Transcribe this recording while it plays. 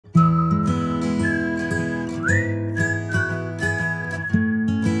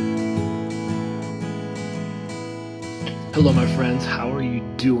Hello my friends, how are you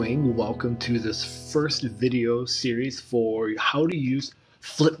doing? Welcome to this first video series for how to use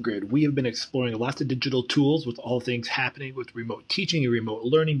Flipgrid. We have been exploring lots of digital tools with all things happening with remote teaching and remote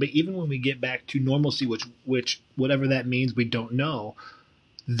learning, but even when we get back to normalcy, which whatever that means, we don't know,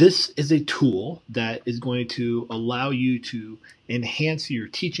 this is a tool that is going to allow you to enhance your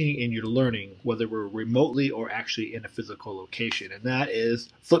teaching and your learning, whether we're remotely or actually in a physical location, and that is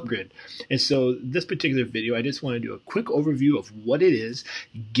Flipgrid. And so this particular video, I just want to do a quick overview of what it is,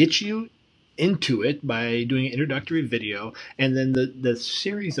 get you into it by doing an introductory video, and then the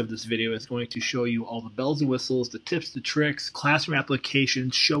series of this video is going to show you all the bells and whistles, the tips, the tricks, classroom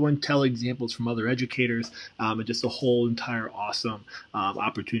applications, show and tell examples from other educators, and just a whole entire awesome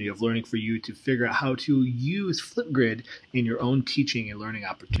opportunity of learning for you to figure out how to use Flipgrid in your own teaching and learning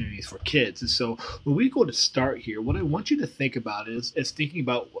opportunities for kids. And so when we go to start here, what I want you to think about is thinking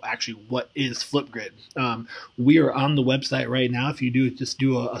about actually what is Flipgrid. We are on the website right now. If you just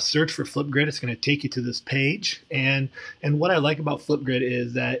do a search for Flipgrid, it's going to take you to this page. And what I like about Flipgrid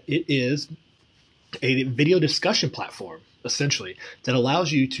is that it is a video discussion platform, essentially, that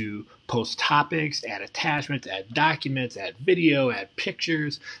allows you to post topics, add attachments, add documents, add video, add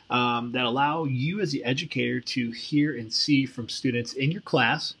pictures, that allow you as the educator to hear and see from students in your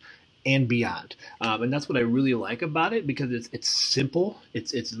class and beyond. And that's what I really like about it, because it's simple.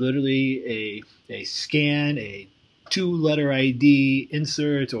 It's literally a scan, a two-letter ID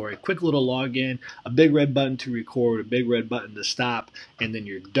insert, or a quick little login, a big red button to record, a big red button to stop, and then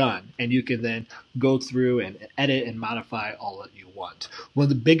you're done. And you can then go through and edit and modify all that you want. One of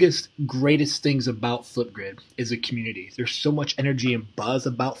the biggest, greatest things about Flipgrid is the community. There's so much energy and buzz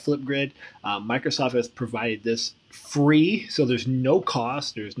about Flipgrid. Microsoft has provided this free, so there's no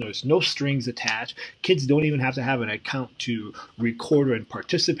cost, there's no strings attached. Kids don't even have to have an account to record and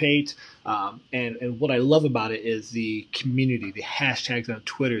participate. And what I love about it is the community, the hashtags on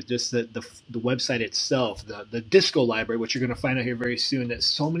Twitter, just the website itself, the disco library, which you're going to find out here very soon, that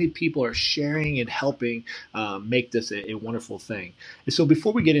so many people are sharing and helping make this a wonderful thing. And so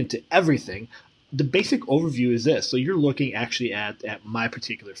before we get into everything, the basic overview is this. So you're looking actually at my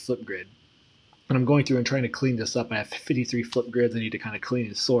particular Flipgrid. And I'm going through and trying to clean this up. I have 53 Flipgrids I need to kind of clean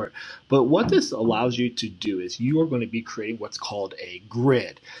and sort. But what this allows you to do is you are going to be creating what's called a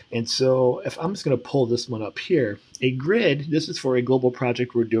grid. And so if I'm just going to pull this one up here, a grid, this is for a global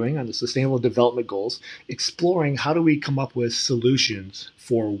project we're doing on the Sustainable Development Goals, exploring how do we come up with solutions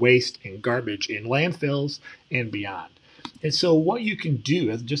for waste and garbage in landfills and beyond. And so what you can do,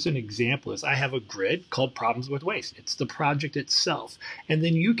 as just an example, is I have a grid called Problems with Waste. It's the project itself. And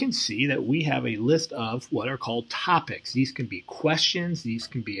then you can see that we have a list of what are called topics. These can be questions, these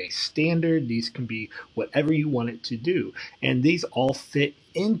can be a standard, these can be whatever you want it to do. And these all fit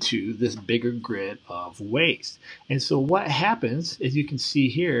into this bigger grid of waste. And so what happens, as you can see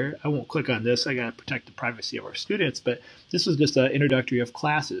here, I won't click on this, I got to protect the privacy of our students, but this was just an introductory of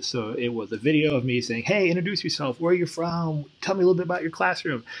classes. So it was a video of me saying, hey, introduce yourself, where are you from, tell me a little bit about your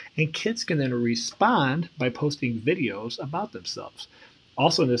classroom. And kids can then respond by posting videos about themselves.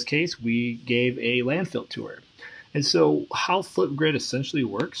 Also in this case, we gave a landfill tour. And so how Flipgrid essentially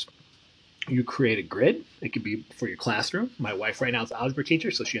works, you create a grid. It could be for your classroom. My wife right now is an algebra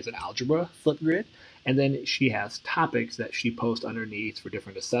teacher, so she has an algebra Flipgrid. And then she has topics that she posts underneath for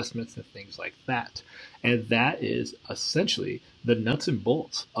different assessments and things like that. And that is essentially the nuts and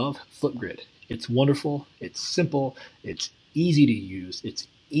bolts of Flipgrid. It's wonderful, it's simple, it's easy to use, it's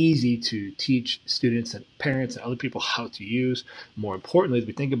easy to teach students and parents and other people how to use. More importantly, as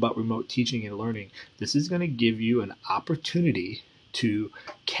we think about remote teaching and learning, this is going to give you an opportunity to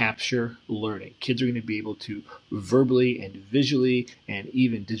capture learning. Kids are going to be able to verbally and visually and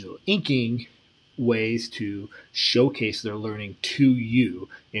even digital inking ways to showcase their learning to you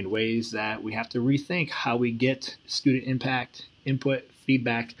in ways that we have to rethink how we get student impact, input,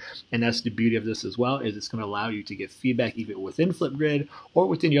 feedback. And that's the beauty of this as well, is it's going to allow you to get feedback either within Flipgrid or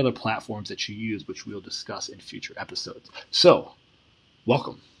within the other platforms that you use, which we'll discuss in future episodes. So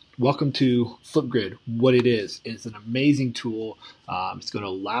welcome. Welcome to Flipgrid. What it is, it's an amazing tool. It's going to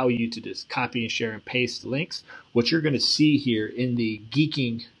allow you to just copy and share and paste links. What you're going to see here in the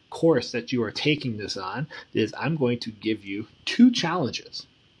Geeking course that you are taking this on is I'm going to give you 2 challenges.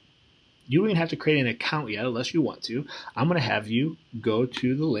 You don't even have to create an account yet unless you want to. I'm going to have you go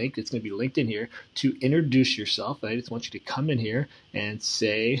to the link. It's going to be linked in here to introduce yourself. I just want you to come in here and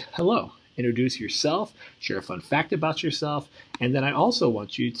say hello. Introduce yourself, share a fun fact about yourself, and then I also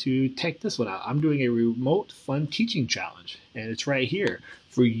want you to take this one out. I'm doing a remote fun teaching challenge, and it's right here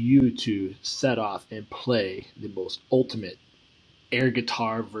for you to set off and play the most ultimate air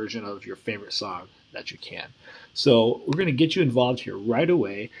guitar version of your favorite song that you can. So we're going to get you involved here right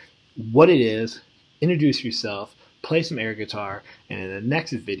away. What it is, introduce yourself, play some air guitar, and in the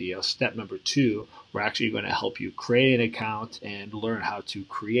next video, step number 2, we're actually going to help you create an account and learn how to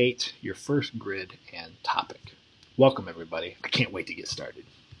create your first grid and topic. Welcome, everybody. I can't wait to get started.